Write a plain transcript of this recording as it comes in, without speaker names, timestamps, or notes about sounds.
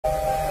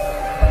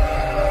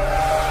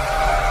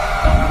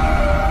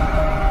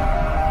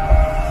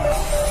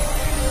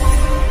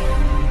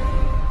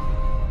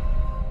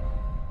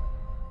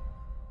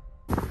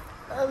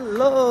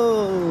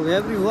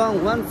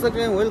once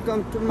again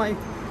welcome to my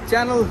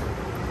channel.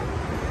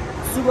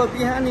 शुभ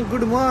बिहानी,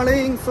 good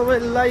morning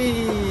सबैलाई,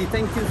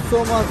 थ्याङ्क यू सो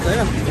मच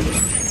हैन।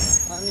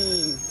 अनि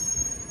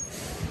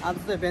आज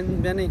चाहिँ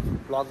बिहानै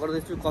भ्लग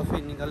गर्दैछु, कफी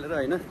निकालेर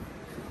हैन।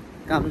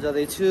 काम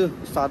जाँदैछु,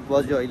 7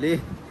 बज्यो अहिले।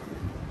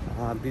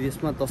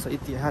 विदेशमा दसैँ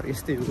तिहार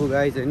यस्तै हो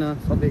गाइज हैन,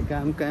 सबै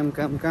काम काम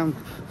काम काम।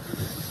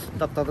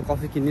 तातो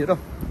कफी किनेर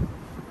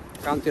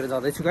कामतिर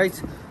जाँदैछु गाइज।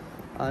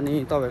 अनि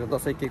तपाईहरुको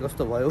दसैँ के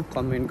कस्तो भयो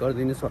कमेन्ट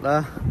गरिदिनुस् होला,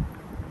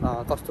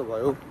 कस्तो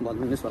भयो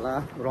भनिदिनुस् होला,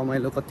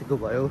 रमाइलो कतिको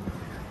भयो,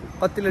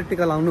 कतिले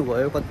टिका लाउनु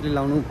भयो, कतिले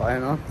लाउनु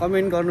भएन,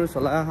 कमेन्ट गर्नुहोस्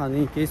होला।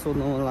 अनि केही सोध्नु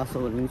मन लाग्छ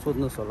भने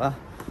सोध्नुहोस् होला।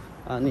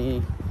 अनि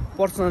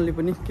पर्सनली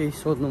पनि केही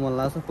सोध्नु मन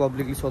लाग्छ,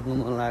 पब्लिकली सोध्नु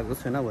मन लागेको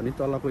छैन भने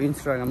तलको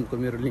इन्स्टाग्रामको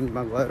मेरो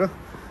लिङ्कमा गएर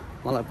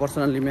मलाई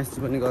पर्सनली मेसेज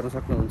पनि गर्न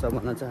सक्नुहुन्छ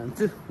भन्न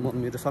चाहन्छु। म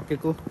मैले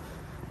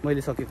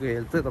सकेको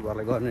हेल्प चाहिँ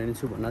तपाईहरुलाई गर्ने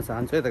छु भन्न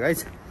चाहन्छु है त गाइज।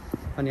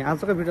 अनि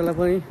आजको भिडियोलाई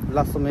पनि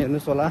लास्टसम्म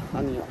हेर्नुहोस् होला।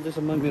 अनि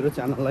अझैसम्म मेरो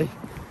च्यानललाई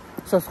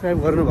सब्सक्राइब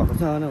गर्नुभएको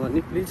छैन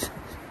भने please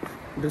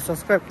do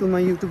subscribe to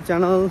my YouTube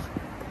channel.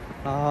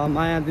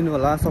 माया दिनु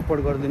होला,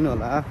 सपोर्ट गरिदिनु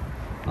होला।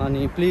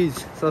 अनि प्लिज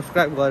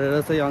सब्सक्राइब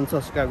गरेर चाहिँ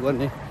अनसब्सक्राइब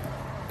गर्ने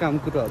काम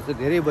कुराहरू चाहिँ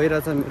धेरै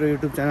भइरहेछ मेरो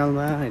युट्युब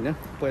च्यानलमा हैन।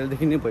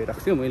 पहिलादेखि नै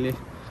भइरहेको थियो, मैले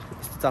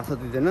त्यस्तो चासो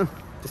दिँदैन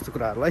त्यस्तो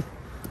कुराहरूलाई,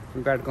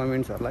 ब्याड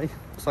कमेन्ट्सहरूलाई।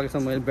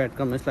 सकेसम्म मैले ब्याड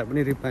कमेन्ट्सलाई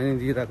पनि रिप्लाई नै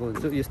दिइरहेको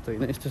हुन्छु, यस्तो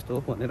होइन यस्तो यस्तो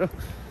हो भनेर।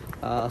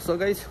 So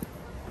guys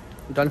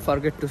don't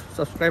forget to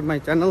subscribe my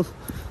channel.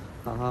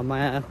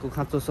 मायाको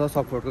खाँचो छ,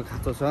 सपोर्टको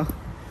खाँचो छ,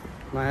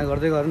 माया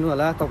गर्दै गर्नु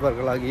होला।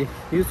 तपाईँहरूको लागि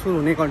युजफुल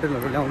हुने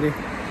कन्टेन्टहरू ल्याउँदै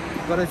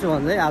गरेछु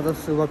भन्दै आज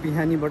शुभ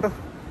बिहानीबाट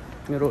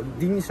मेरो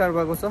दिन स्टार्ट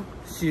भएको छ।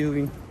 C you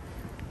in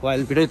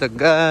while video त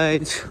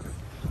गाइज।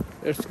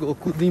 Let's go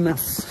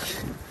कुदिमास।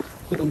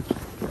 कुदौँ,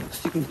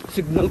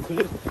 सिग्नल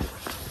खुल्यो,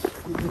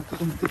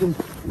 कुदौँ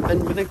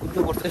बिहानै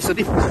कुद्नुपर्छ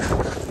यसरी,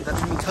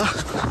 दामी छ।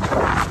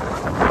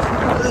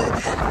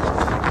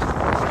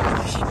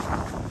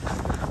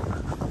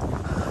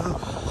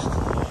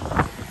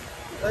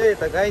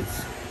 त गाइज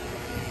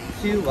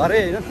सिउ भरे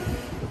होइन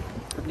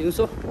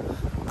दिउँसो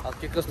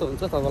के कस्तो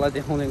हुन्छ तपाईँलाई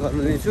देखाउने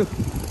गर्ने छु।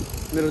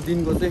 मेरो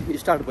दिनको चाहिँ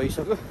स्टार्ट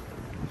भइसक्यो,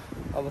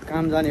 अब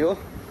काम जाने हो।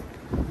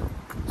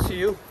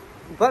 सिउ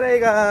भरे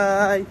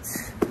guys.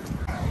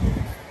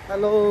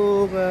 Hello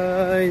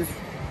guys,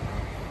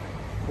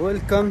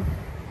 welcome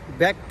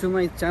back to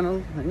my channel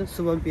होइन।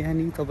 शुभ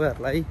बिहानी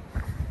तपाईँहरूलाई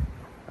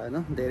होइन।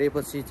 धेरै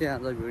पछि चाहिँ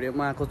आज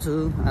भिडियोमा आएको छु।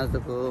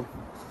 आजको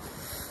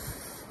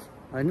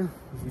होइन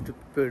युट्युब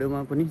भिडियोमा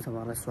पनि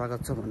तपाईँहरूलाई स्वागत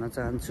छ भन्न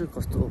चाहन्छु।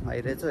 कस्तो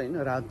आइरहेछ होइन,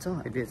 रात छ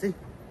अहिले चाहिँ,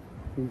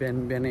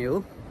 बिहानै हो।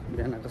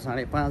 बिहानको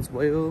 5:30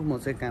 भयो। म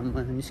चाहिँ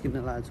काममा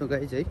निस्किन लागेको छु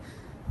गाइज है।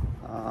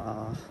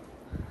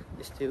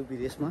 यस्तै हो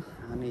विदेशमा।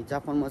 अनि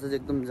जापानमा चाहिँ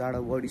एकदम जाडो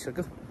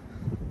बढिसक्यो।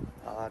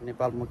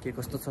 नेपालमा के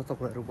कस्तो छ,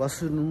 तपाईँहरू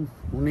बस्नु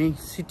हुने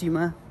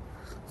सिटीमा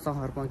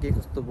सहरमा के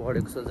कस्तो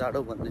बढेको छ जाडो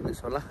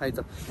भनिदिनुहोस् होला है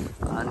त।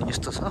 अनि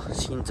यस्तो छ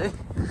सिन चाहिँ,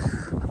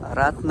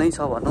 रात नै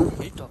छ भनौँ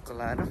है टक्क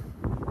लाएर।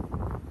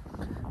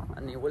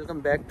 अनि welcome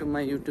back to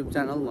my YouTube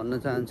channel भन्न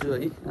चाहन्छु है।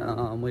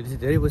 मैले चाहिँ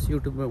धेरै पछि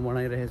युट्युबमा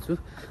बनाइरहेको छु।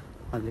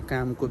 अहिले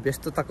कामको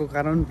व्यस्तताको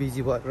कारण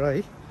बिजी भएर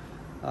है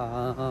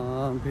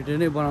भिडियो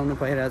नै बनाउनु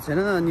पाइरहेको छैन।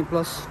 अनि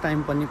प्लस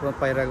टाइम पनि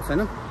पाइरहेको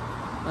छैन,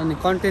 अनि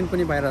कन्टेन्ट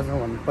पनि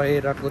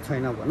पाइरहेको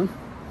छैन भनौँ।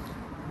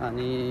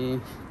 अनि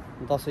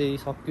दसैँ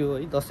सक्यो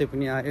है, दसैँ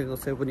पनि आयो,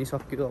 दसैँ पनि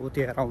सक्यो। अब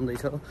तिहार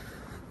आउँदैछ,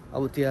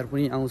 अब तिहार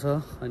पनि आउँछ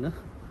होइन।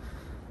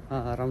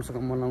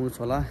 राम्रोसँग मनाउनुहोस्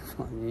होला।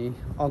 अनि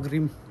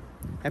अग्रिम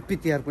ह्याप्पी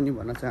तिहार पनि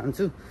भन्न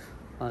चाहन्छु।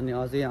 अनि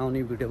अझै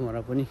आउने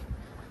भिडियोमा पनि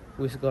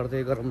विस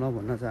गर्दै गरौँ न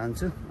भन्न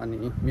चाहन्छु। अनि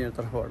मेरो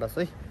तर्फबाट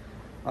चाहिँ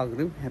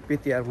अग्रिम ह्याप्पी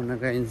तिहार भन्न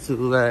चाहन्छु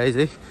गाइज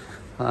है।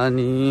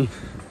 अनि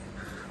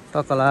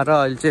टक्क लाएर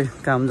अहिले चाहिँ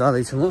काम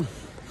जाँदैछु म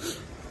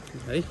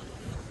है।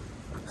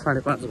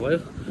 5:30 भयो।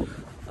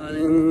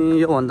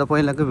 अनि योभन्दा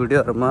पहिलाको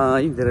भिडियोहरूमा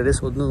है धेरैले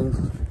सोध्नु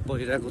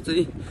भइरहेको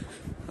चाहिँ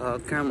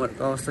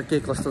कामहरूको अवस्था के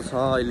कस्तो छ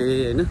अहिले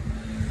होइन।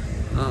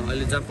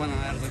 अहिले जापान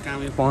आएर त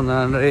कामै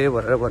पाउँदैन रे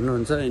भनेर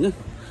भन्नुहुन्छ होइन।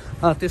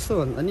 त्यस्तो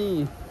भन्दा नि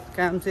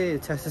काम चाहिँ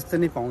छ्यासै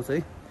नै पाउँछ है।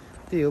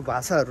 त्यही हो,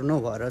 भाषाहरू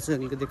नभएर चाहिँ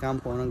अलिकति काम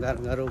पाउन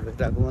गाह्रो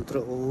भइरहेको मात्र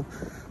हो।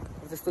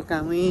 त्यस्तो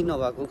कामै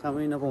नभएको,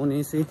 कामै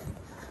नपाउने चाहिँ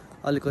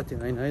अलिकति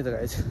होइन है त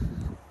गाइज।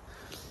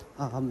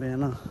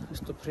 बिहान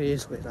यस्तो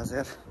फ्रेस भइरहेछ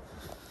यार।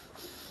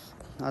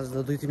 आज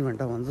त 2-3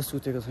 घन्टा भन्छ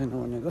सुतेको छैन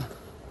भनेको,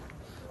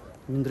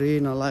 निन्द्रै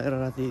नलागेर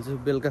राति हिजो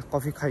बेलुका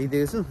कफी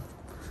खाइदिएको छु।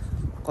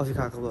 कफी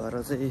खाएको भएर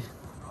चाहिँ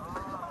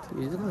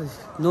हिजो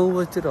 9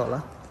 बजीतिर होला,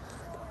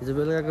 हिजो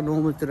बेलुकाको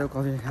 9 बजीतिर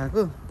कफी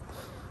खाएको।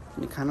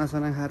 अनि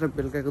खानासाना खाएर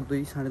बेलुकाको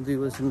 2-2:30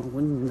 बजीसम्म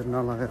पनि निन्द्रा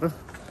नलागेर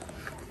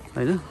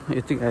होइन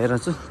यति आएर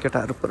छु।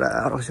 केटाहरू पुरा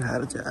रक्सी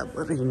खाएर चाहिँ अब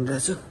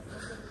हिँडिरहेछु।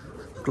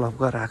 क्लब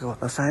गएर आएको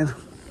होला सायद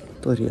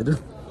तोरीहरू।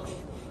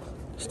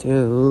 यस्तै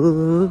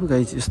हो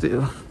गाइज, यस्तै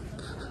हो।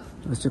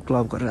 चाहिँ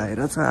क्लब गरेर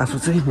आएर चाहिँ आफू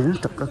चाहिँ होइन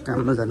टक्क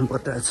काममा जानु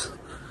परिरहेछ।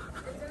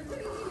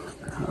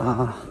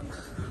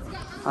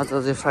 आज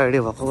चाहिँ फ्राइडे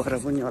भएको भएर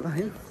पनि होला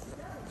है।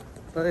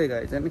 तर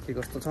गाई चाहिँ के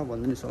कस्तो छ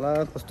भनिदिनुहोस्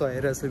होला, कस्तो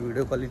आइरहेछ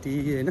भिडियो क्वालिटी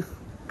होइन।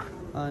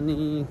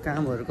 अनि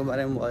कामहरूको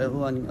बारेमा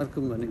भयो। अनि अर्को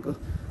भनेको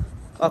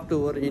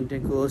अक्टोबर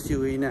इन्टेकको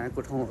सिओई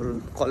नआएको ठाउँहरू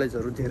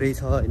कलेजहरू धेरै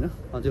छ होइन,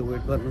 अझै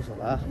वेट गर्नुहोस्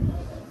होला।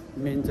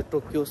 मेन चाहिँ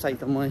टोकियो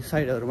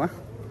साइडहरूमा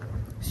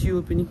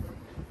सिओ पनि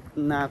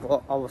नआएको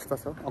अवस्था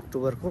छ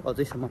अक्टोबरको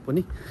अझैसम्म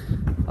पनि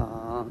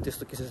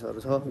त्यस्तो केसेसहरू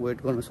छ,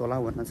 वेट गर्नुहोस् होला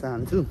भन्न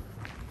चाहन्छु।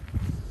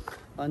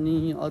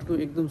 अनि अर्को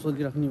एकदम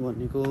सोधिराख्ने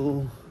भनेको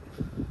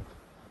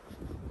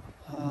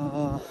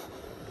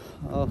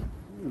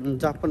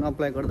जापान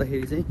अप्लाई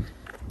गर्दाखेरि चाहिँ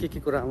के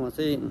कुरामा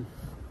चाहिँ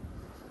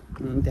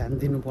ध्यान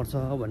दिनुपर्छ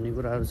भन्ने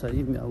कुराहरू छ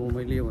है। अब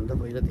मैले योभन्दा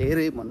पहिला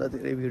धेरैभन्दा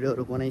धेरै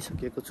भिडियोहरू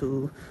बनाइसकेको छु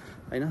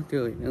होइन,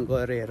 त्यो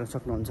गएर हेर्न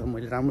सक्नुहुन्छ।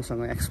 मैले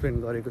राम्रोसँग एक्सप्लेन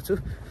गरेको छु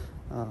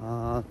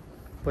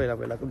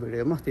पहिलाको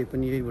भिडियोमा, त्यही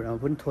पनि यही भिडियोमा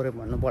पनि थोरै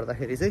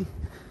भन्नुपर्दाखेरि चाहिँ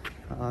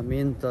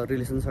मेन त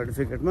रिलेसन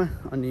सर्टिफिकेटमा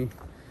अनि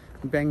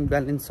ब्याङ्क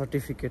ब्यालेन्स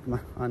सर्टिफिकेटमा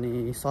अनि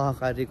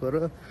सहकारीको र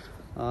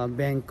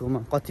ब्याङ्ककोमा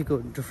कतिको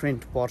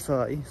डिफ्रेन्ट पर्छ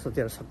है। सो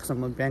त्यो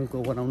सकेसम्म ब्याङ्कको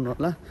बनाउनु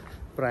होला,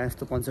 प्रायः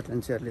जस्तो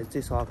कन्सल्टेन्सीहरूले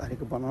चाहिँ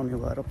सहकारीको बनाउने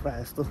भएर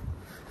प्रायः जस्तो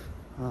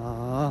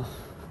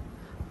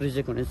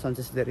रिजेक्ट हुने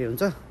चान्सेस धेरै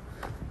हुन्छ।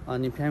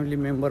 अनि फ्यामिली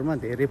मेम्बरमा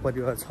धेरै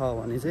परिवार छ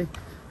भने चाहिँ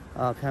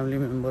फ्यामिली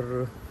मेम्बर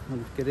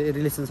के अरे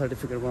रिलेसन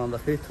सर्टिफिकेट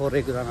बनाउँदाखेरि थोरै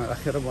एकजना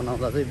राखेर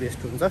बनाउँदा चाहिँ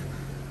बेस्ट हुन्छ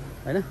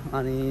होइन।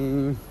 अनि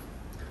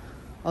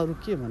अरू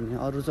के भन्ने,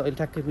 अरू चाहिँ अहिले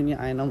ठ्याक्कै पनि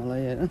आएन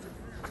मलाई होइन,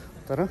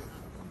 तर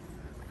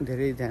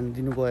धेरै ध्यान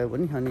दिनुभयो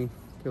भने अनि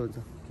के हुन्छ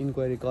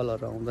इन्क्वायरी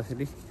कलहरू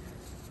आउँदाखेरि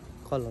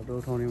कलहरू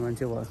उठाउने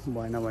मान्छे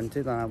भएन भने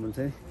चाहिँ तनाव हुन्छ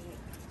है।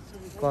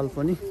 कल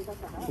पनि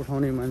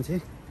उठाउने मान्छे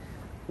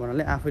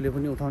भन्नाले आफैले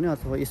पनि उठाउने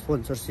अथवा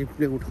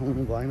स्पोन्सरसिपले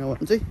उठाउनु भएन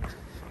भने चाहिँ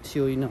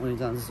सिओई नहुने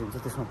चान्सेस हुन्छ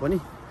त्यसमा पनि।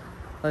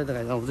 अहिले त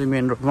गाइज अब चाहिँ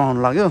मेन रोडमा आउनु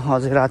लाग्यो,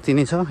 अझै राति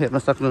नै छ, हेर्न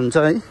सक्नुहुन्छ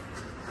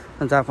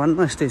है।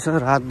 जापानमा यस्तै छ,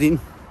 रात दिन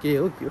के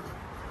हो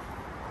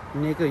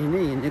हिँडेको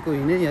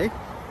हिँडे है,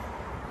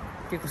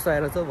 के कस्तो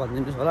आएर छ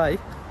भनिदिनुहोस् होला है।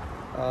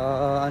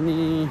 अनि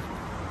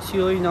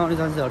सिओई नआउने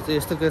चान्सेसहरू चाहिँ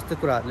यस्तो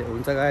कुराहरूले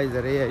हुन्छ गाइज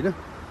धेरै होइन।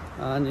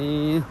 अनि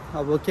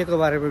अब के को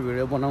बारेमा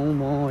भिडियो बनाऊँ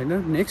म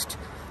होइन नेक्स्ट,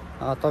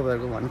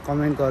 तपाईँहरूको भन्नु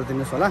कमेन्ट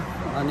गरिदिनुहोस् होला।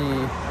 अनि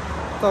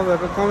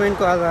तपाईँहरूको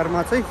कमेन्टको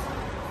आधारमा चाहिँ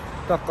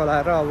टक्क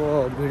लगाएर अब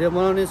भिडियो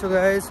बनाउने छु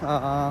गाइज।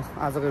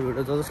 आजको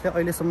भिडियो जसले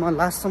अहिलेसम्म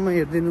लास्टसम्म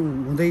हेरिदिनु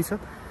हुँदैछ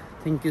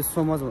थ्याङ्क यू सो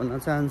मच भन्न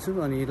चाहन्छु।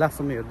 अनि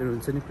लास्टसम्म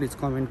हेरिदिनुहुन्छ नि प्लिज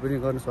कमेन्ट पनि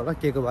गर्नुहोस् होला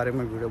के को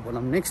बारेमा भिडियो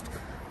बनाऊँ नेक्स्ट।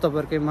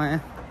 तपाईँहरूकै माया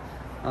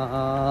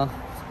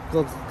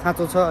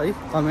खाँचो छ है,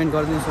 कमेन्ट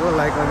गरिदिनुहोस् होला,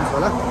 लाइक गरिदिनुहोस्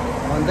होला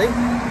भन्दै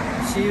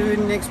C you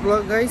in next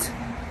blog guys.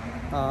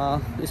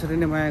 यसरी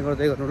नै माया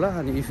गर्दै गर्नु होला।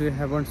 अनि if you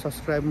haven't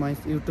subscribe my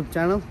YouTube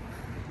channel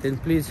then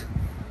please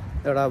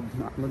एउटा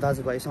हाम्रो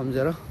दाजुभाइ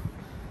सम्झेर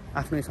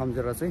आफ्नै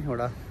सम्झेर चाहिँ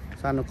एउटा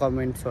सानो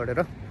कमेन्ट छोडेर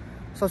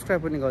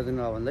सब्सक्राइब पनि गरिदिनु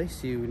होला भन्दै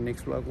C you in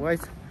next blog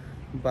guys.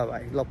 By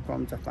by, love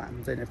from Japan,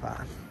 Jay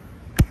Nepal.